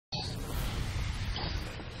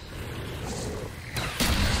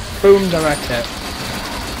Boom, direct hit.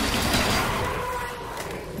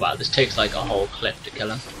 Wow, this takes like a whole clip to kill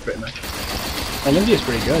him, pretty much. Olympia's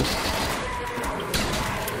pretty good.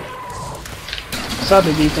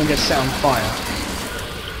 Sadly, these don't get set on fire.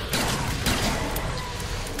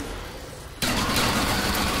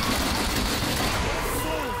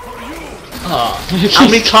 Oh, how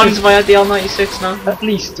many times have I had the L96 now? At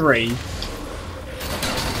least 3.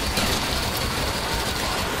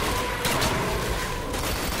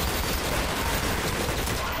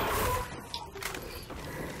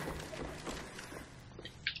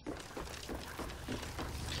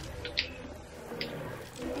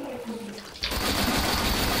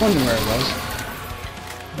 Wondering where it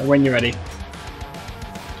was. When you're ready.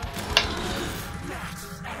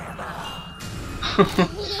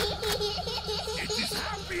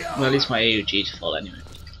 Well, at least my AUG is full anyway.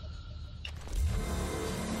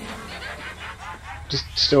 Just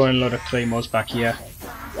storing a load of claymores back here,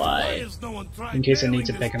 Why? in case I need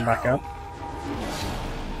to pick them back up.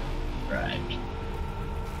 Right.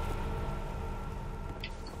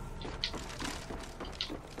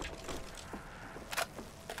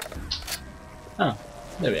 Oh,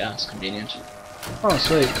 there we are, it's convenient. Oh,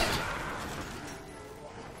 sweet.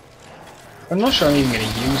 I'm not sure I'm even going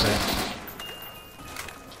to use it.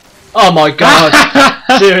 Oh my god!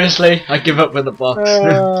 Seriously? I give up with the box.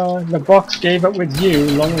 The box gave up with you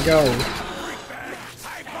long ago.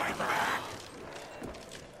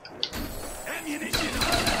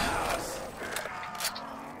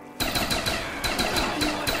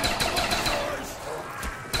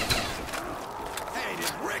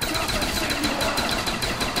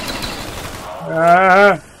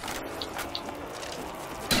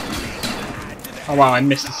 Oh wow, I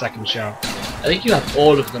missed the second shot. I think you have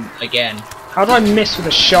all of them again. How do I miss with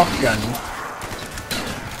a shotgun?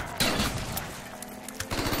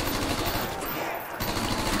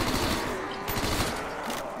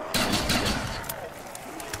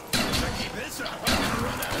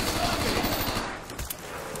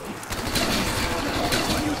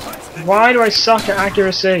 Why do I suck at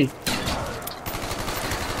accuracy?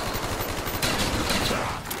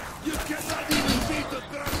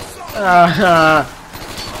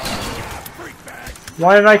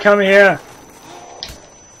 Why did I come here?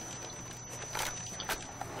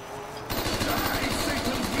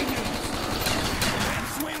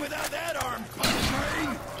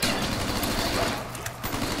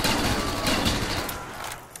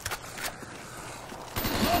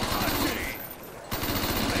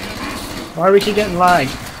 Why do we keep getting lag?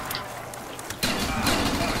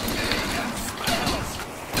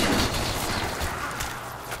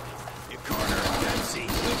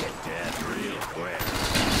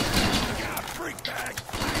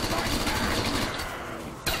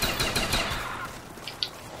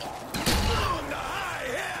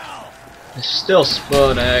 It's still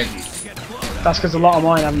spawning. That's because a lot of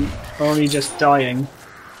mine are only just dying.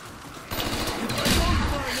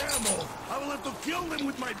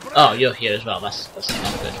 Oh, you're here as well. That's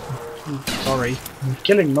not good. Sorry, I'm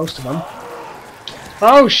killing most of them.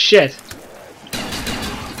 Oh shit!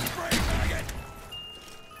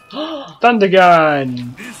 Thunder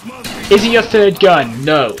gun. Is it your third gun?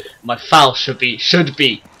 No, my FAL should be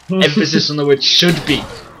emphasis on the word should be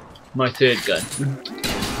my third gun.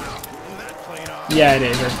 Yeah, it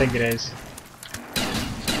is. I think it is.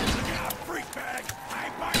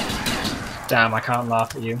 Damn, I can't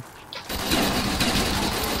laugh at you.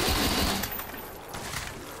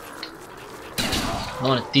 I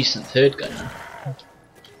want a decent third gun.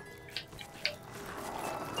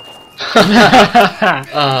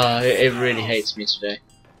 It really hates me today.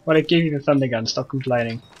 Well, it gave you the thunder gun. Stop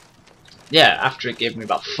complaining. Yeah, after it gave me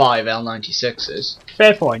about 5 L96s.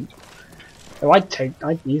 Fair point. Oh, I'd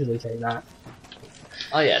easily take that.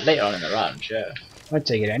 Oh yeah, later on in the round, sure. I'd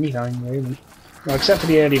take it anytime, really. Well, except for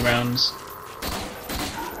the early rounds.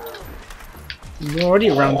 You're already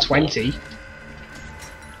at round 20. You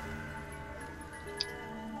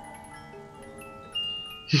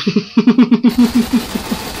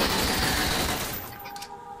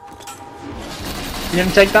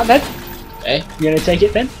gonna take that then? Eh? You gonna take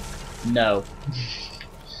it then? No.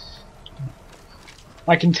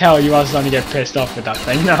 I can tell you are starting to get pissed off with that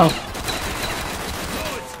thing now.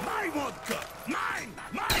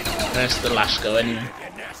 There's the Lashko anyway.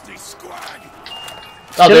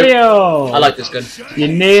 Cheerio! I like this gun. You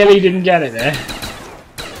nearly didn't get it there.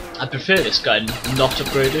 I prefer this gun not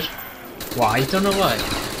upgraded. Why? I don't know why.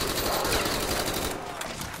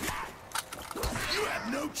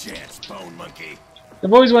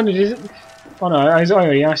 I've always wondered, is it... Oh no, I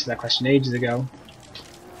already asked you that question ages ago.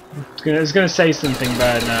 I was gonna say something,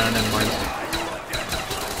 but no, never mind.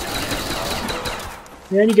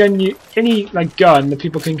 The only like gun that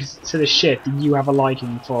people can consider shit that you have a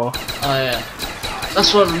liking for. Oh yeah.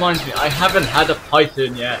 That's what reminds me. I haven't had a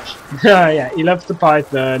Python yet. Yeah, he loves the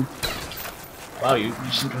Python. Wow, you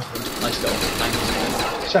seem to have a nice little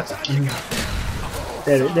thing. Shut up.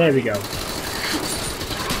 There we go.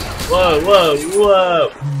 Whoa, whoa,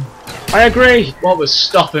 whoa! I agree! What was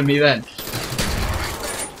stopping me then?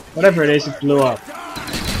 Whatever it is, it blew up.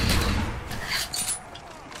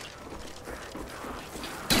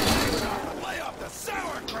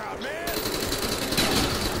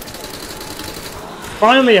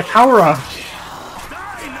 Finally, a power up!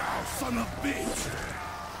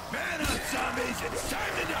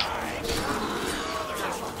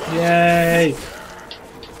 Yay!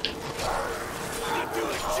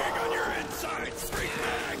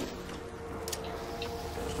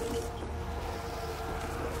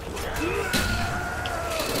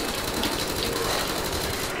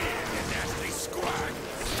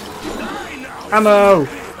 Ammo!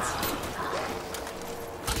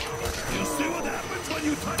 You'll see what happens when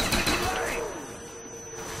you touch the delay.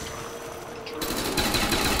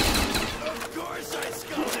 Of course I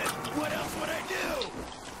sculled it. What else would I do?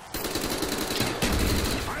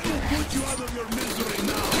 I will put you out of your misery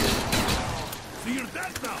now. See, you're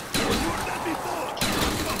dead now. You were dead before.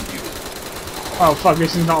 Fuck you. Oh fuck,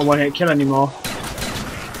 this is not a one-hit kill anymore.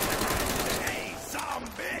 Hey, some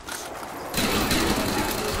bitch.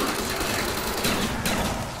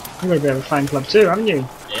 You've got a bit of a fan club too, haven't you?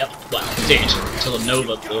 Yep. Well, did until the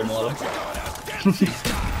Nova blew them all up.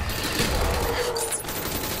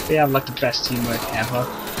 They have like the best teamwork ever.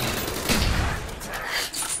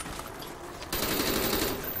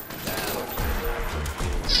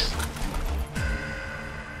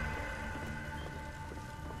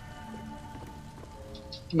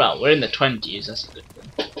 Well, we're in the 20s. That's a good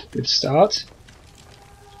thing. Good start.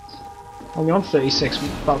 Only on 36,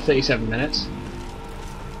 about 37 minutes.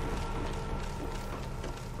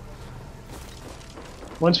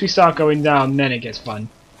 Once we start going down, then it gets fun.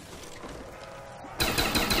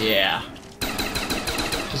 Yeah.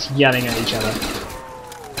 Just yelling at each other.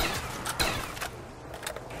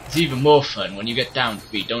 It's even more fun when you get down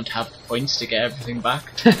but you don't have points to get everything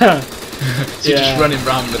back. So you're Yeah. just running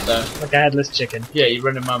around with the... Like a headless chicken. Yeah, you're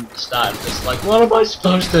running around with the start and it's like, what am I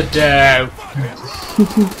supposed to do?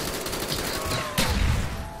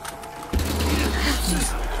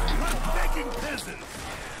 Begging peasants.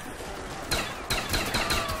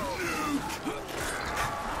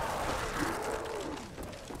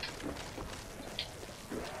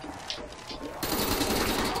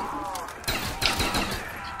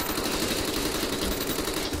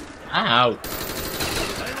 Ow.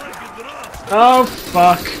 Oh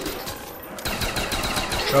fuck.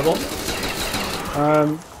 Trouble?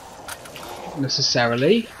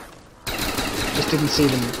 Necessarily. Just didn't see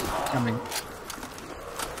them coming.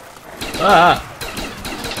 Ah!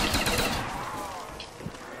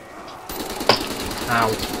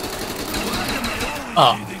 Ow.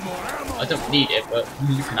 Oh. I don't need it, but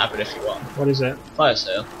you can have it if you want. What is it? Fire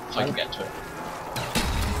sale, if I can get to it.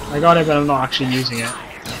 I got it, but I'm not actually using it.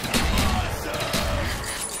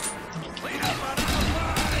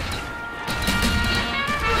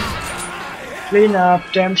 Clean up,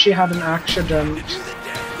 damn she had an accident. Do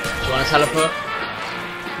you want to teleport?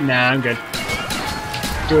 Nah, I'm good.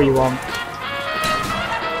 Do what you want.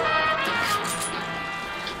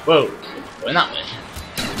 Whoa. Going that way.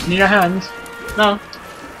 Need a hand? No.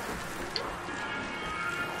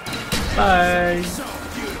 Bye.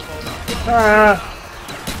 Ah.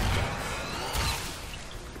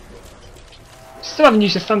 Still haven't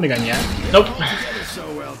used a thunder gun yet. Nope.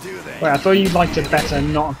 Wait, I thought you liked it better,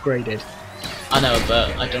 not upgraded. I know,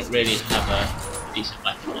 but I don't really have a decent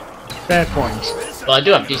weapon. Fair point. Well, I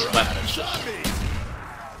do have decent weapons, just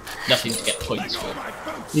nothing to get points for.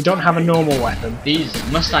 You don't have a normal weapon. These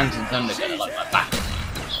Mustangs and Thunder Gun are like my backup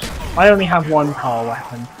weapons. I only have one power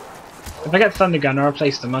weapon. If I get thunder gun, I'll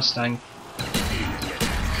replace the Mustang.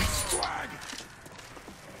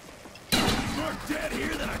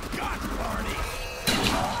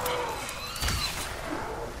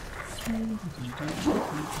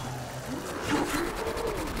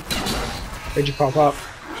 Where'd you pop up?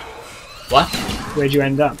 What? Where'd you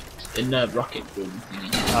end up? In the rocket room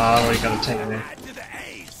thingy. Oh, I already got a tank in there.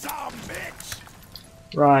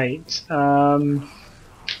 Right,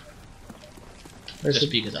 where's Just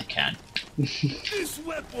the... because I can. This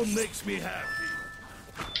weapon makes me happy.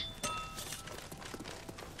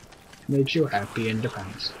 Makes you happy in the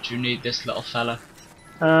pants. Do you need this little fella?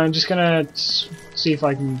 I'm just gonna see if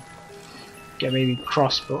I can get maybe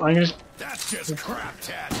crossbow. I'm gonna That's just crap,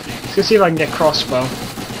 Tad. let's go see if I can get crossbow.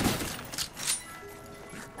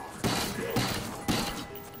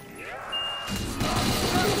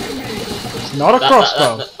 Not a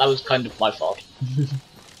crossbow. That was kind of my fault.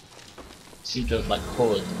 Seemed to have like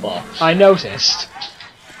pulled the box. I noticed.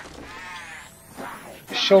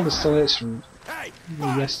 Shoulder still hurts from Hey,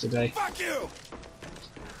 yesterday. fuck you!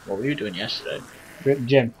 What were you doing yesterday? We're at the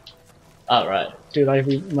gym. Oh right. Do like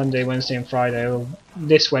every Monday, Wednesday, and Friday. Well,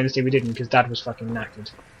 this Wednesday we didn't because Dad was fucking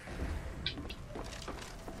knackered.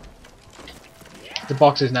 The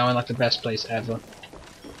box is now in like the best place ever.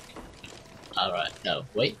 Alright, no,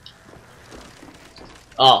 wait.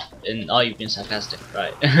 Oh, you've been sarcastic,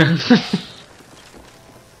 right.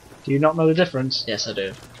 Do you not know the difference? Yes, I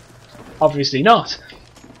do. Obviously not.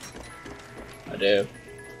 I do.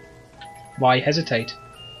 Why hesitate?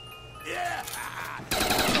 Yeah!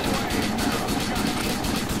 Time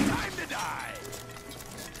to die!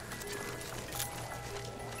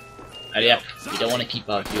 And yep, you don't want to keep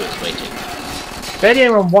our viewers waiting. Barely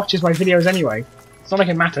anyone watches my videos anyway. It's not like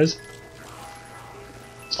it matters.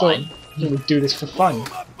 Fine. We do this for fun.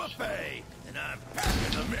 Boom up buffet, and I'm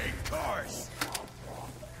packing the main course.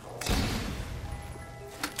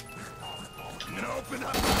 I'm gonna open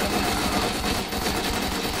up.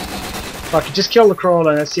 Fuck it, just kill the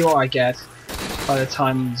crawler and let's see what I get by the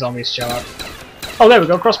time zombies show up. Oh, there we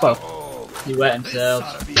go, crossbow. You wait until...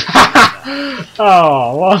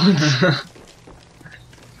 Oh, what?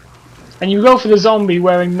 And you go for the zombie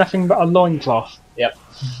wearing nothing but a loincloth. Yep.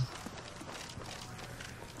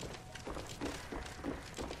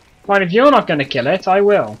 Fine, if you're not gonna kill it, I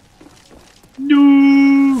will.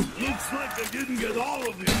 No! Looks like I didn't get all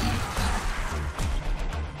of you.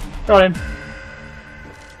 Got him.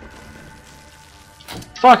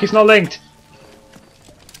 Fuck, it's not linked.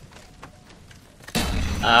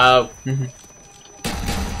 Oh.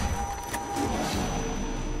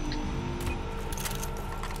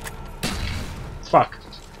 Fuck.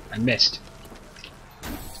 I missed.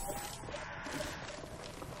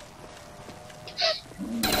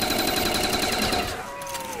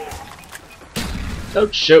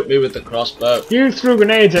 Don't shoot me with the crossbow. You threw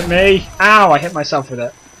grenades at me. Ow, I hit myself with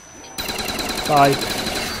it. Bye.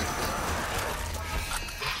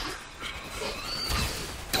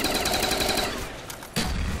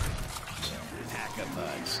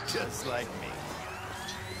 Hack-a-bugs, just like me.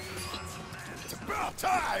 It's about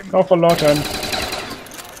time! Go for Lawton.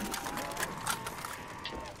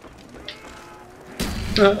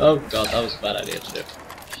 Oh god, that was a bad idea to do.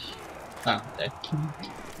 Ah, okay.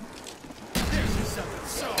 There's yourself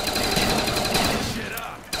so shit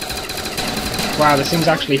up. Wow, this thing's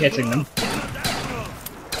actually hitting them.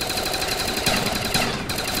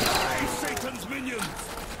 Die, Satan's minions!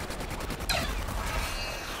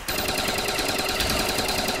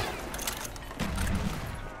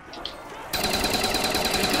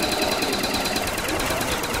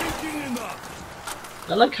 Thinking enough.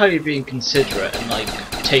 I like how you're being considerate and like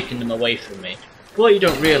taking them away from me. What you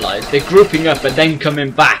don't realise, they're grouping up and then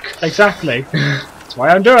coming back. Exactly. That's why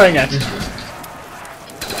I'm doing it. It's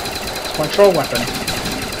my troll weapon.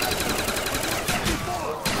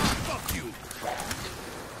 Fuck you!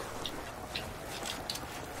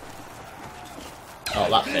 Oh,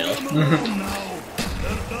 that failed. I'm alone now.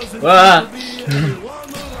 There doesn't Ah. have to be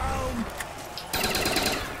anyone around.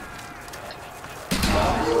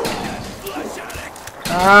 Flash addict!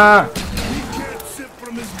 Ah! He can't sip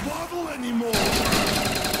from his bottle anymore.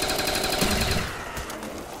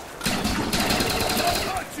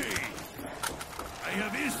 Apache! I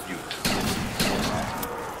have issues.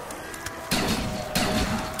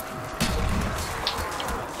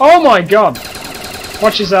 Oh my god!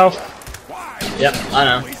 Watch yourself. Why? Yep, I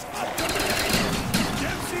know.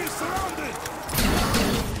 Dempsey is surrounded.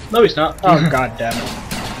 No, he's not. Oh god damn it.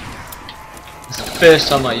 It's the first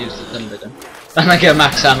time I used the thunder gun. And I get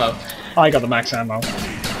max ammo. I got the max ammo.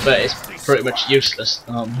 But it's pretty much useless at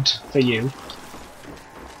the moment. For you.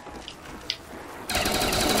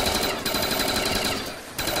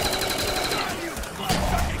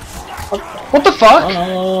 What the fuck?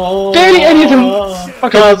 Oh, Barely any of them.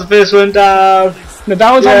 Okay. Carl's the first one down. No,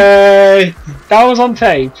 that was Yay! that was on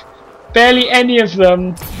tape. Barely any of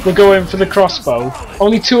them were going for the crossbow.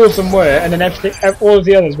 Only 2 of them were, and then all of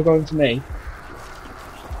the others were going for me.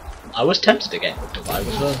 I was tempted to get hooked up as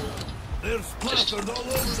well. They're splattered all over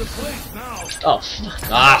the place now. Oh fuck.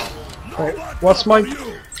 Ah! Wait, what's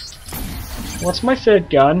my third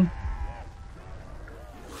gun?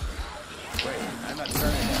 I'm not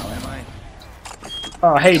turning now, am I?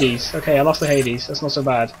 Oh, Hades. Okay, I lost the Hades. That's not so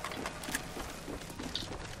bad.